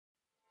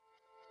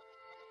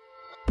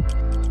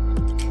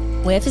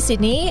We're for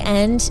Sydney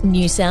and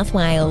New South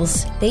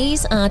Wales.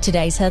 These are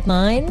today's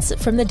headlines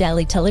from the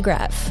Daily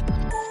Telegraph.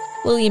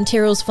 William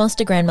Tyrrell's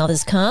foster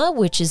grandmother's car,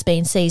 which has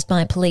been seized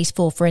by police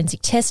for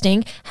forensic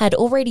testing, had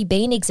already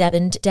been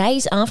examined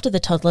days after the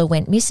toddler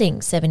went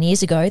missing 7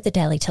 years ago, the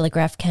Daily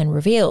Telegraph can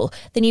reveal.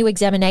 The new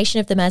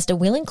examination of the Mazda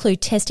will include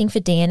testing for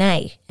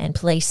DNA, and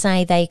police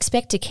say they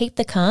expect to keep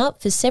the car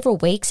for several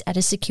weeks at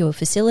a secure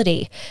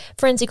facility.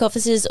 Forensic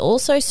officers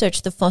also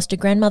searched the foster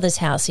grandmother's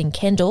house in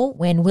Kendall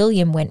when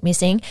William went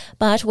missing,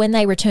 but when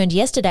they returned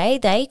yesterday,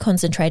 they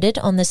concentrated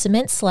on the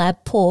cement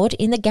slab poured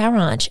in the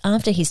garage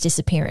after his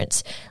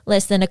disappearance.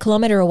 Less than a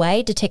kilometre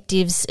away,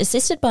 detectives,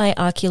 assisted by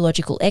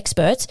archaeological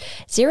experts,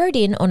 zeroed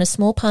in on a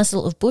small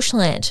parcel of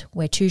bushland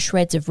where 2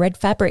 shreds of red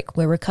fabric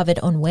were recovered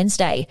on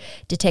Wednesday.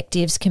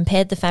 Detectives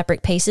compared the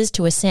fabric pieces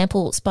to a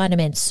sample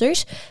Spider-Man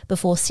suit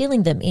before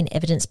sealing them in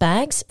evidence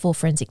bags for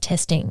forensic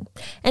testing.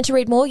 And to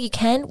read more, you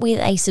can with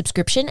a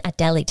subscription at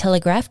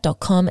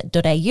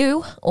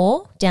dailytelegraph.com.au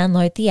or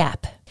download the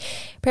app.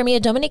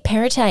 Premier Dominic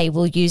Perrottet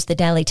will use the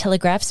Daily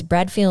Telegraph's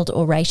Bradfield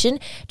oration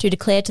to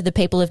declare to the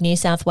people of New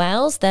South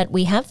Wales that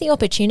we have the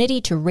opportunity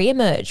to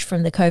re-emerge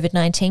from the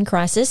COVID-19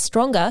 crisis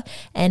stronger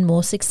and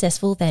more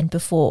successful than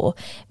before.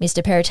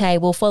 Mr Perrottet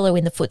will follow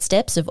in the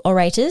footsteps of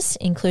orators,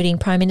 including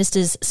Prime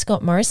Ministers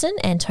Scott Morrison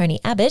and Tony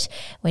Abbott,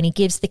 when he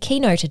gives the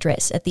keynote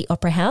address at the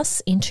Opera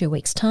House in 2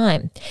 weeks'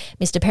 time.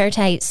 Mr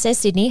Perrottet says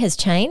Sydney has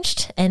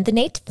changed and the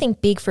need to think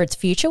big for its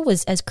future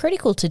was as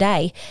critical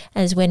today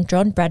as when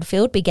John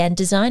Bradfield began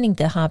designing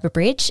the Harbour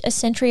Bridge a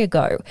century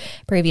ago.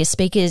 Previous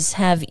speakers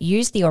have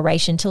used the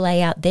oration to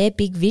lay out their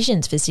big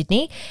visions for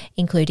Sydney,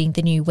 including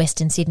the new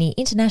Western Sydney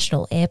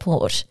International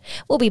Airport.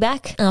 We'll be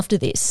back after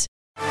this.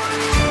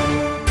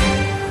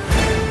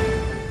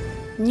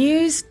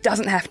 News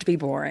doesn't have to be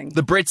boring.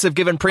 The Brits have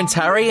given Prince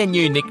Harry a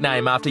new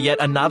nickname after yet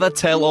another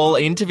tell-all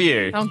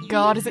interview. Oh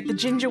God, is it the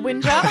Ginger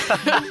Whinger?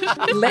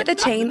 Let the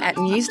team at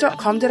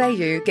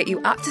news.com.au get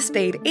you up to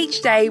speed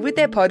each day with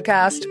their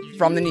podcast,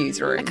 From the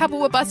Newsroom. A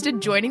couple were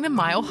busted joining the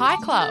Mile High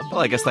Club.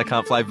 Well, I guess they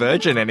can't fly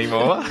Virgin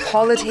anymore.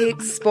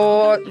 Politics,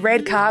 sport,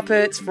 red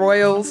carpets,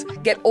 royals.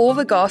 Get all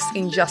the goss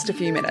in just a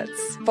few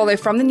minutes. Follow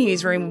From the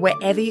Newsroom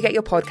wherever you get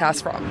your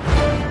podcast from.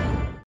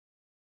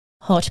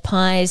 Hot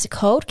pies,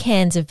 cold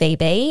cans of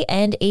VB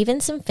and even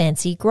some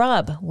fancy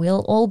grub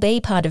will all be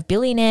part of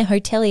billionaire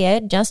hotelier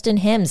Justin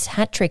Hem's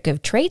hat trick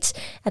of treats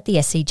at the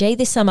SCG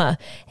this summer.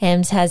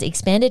 Hems has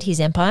expanded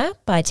his empire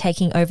by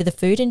taking over the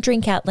food and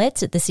drink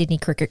outlets at the Sydney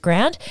Cricket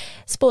Ground.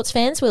 Sports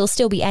fans will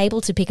still be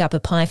able to pick up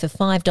a pie for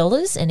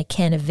 $5 and a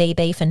can of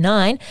VB for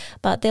 $9,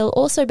 but there'll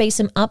also be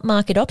some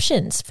upmarket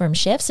options from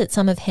chefs at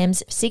some of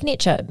Hem's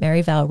signature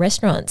Merivale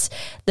restaurants.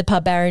 The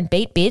pub baron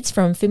beat bids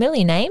from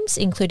familiar names,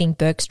 including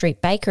Burke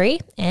Street Bakery,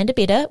 and a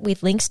bidder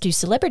with links to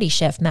celebrity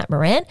chef Matt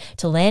Moran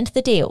to land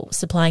the deal,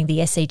 supplying the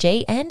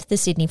SCG and the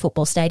Sydney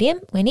Football Stadium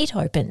when it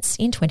opens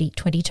in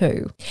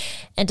 2022.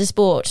 And to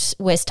sport,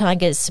 West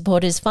Tigers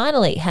supporters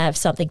finally have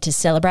something to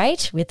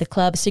celebrate, with the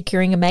club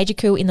securing a major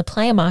coup in the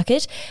player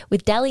market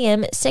with Dally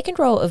M second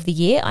role of the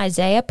year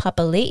Isaiah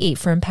Papali'i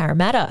from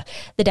Parramatta.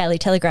 The Daily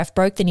Telegraph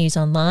broke the news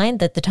online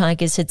that the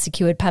Tigers had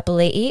secured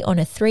Papali'i on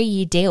a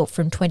 3-year deal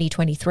from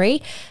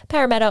 2023.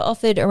 Parramatta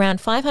offered around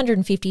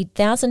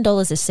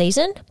 $550,000 a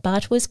season,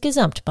 but was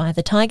gazumped by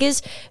the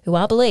Tigers, who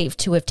are believed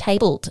to have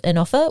tabled an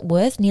offer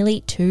worth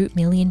nearly $2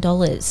 million.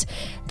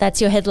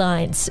 That's your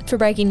headlines. For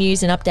breaking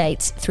news and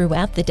updates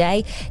throughout the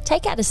day,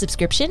 take out a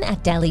subscription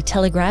at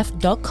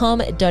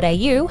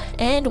dailytelegraph.com.au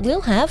and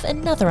we'll have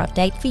another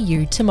update for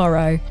you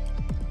tomorrow.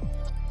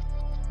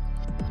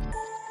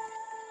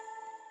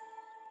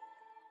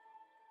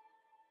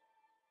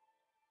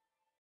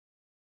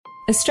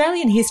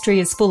 Australian history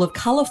is full of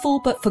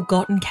colourful but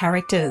forgotten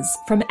characters,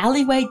 from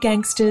alleyway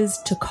gangsters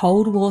to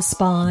Cold War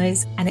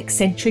spies and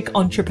eccentric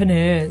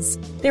entrepreneurs.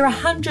 There are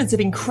hundreds of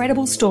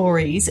incredible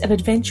stories of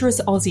adventurous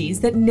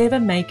Aussies that never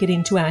make it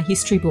into our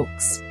history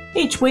books.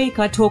 Each week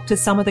I talk to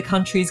some of the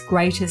country's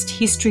greatest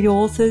history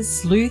authors,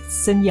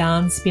 sleuths and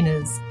yarn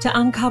spinners to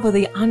uncover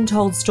the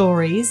untold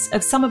stories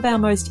of some of our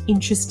most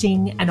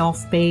interesting and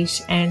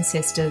offbeat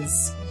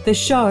ancestors. The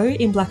show,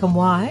 In Black and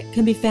White,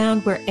 can be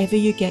found wherever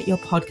you get your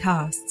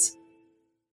podcasts.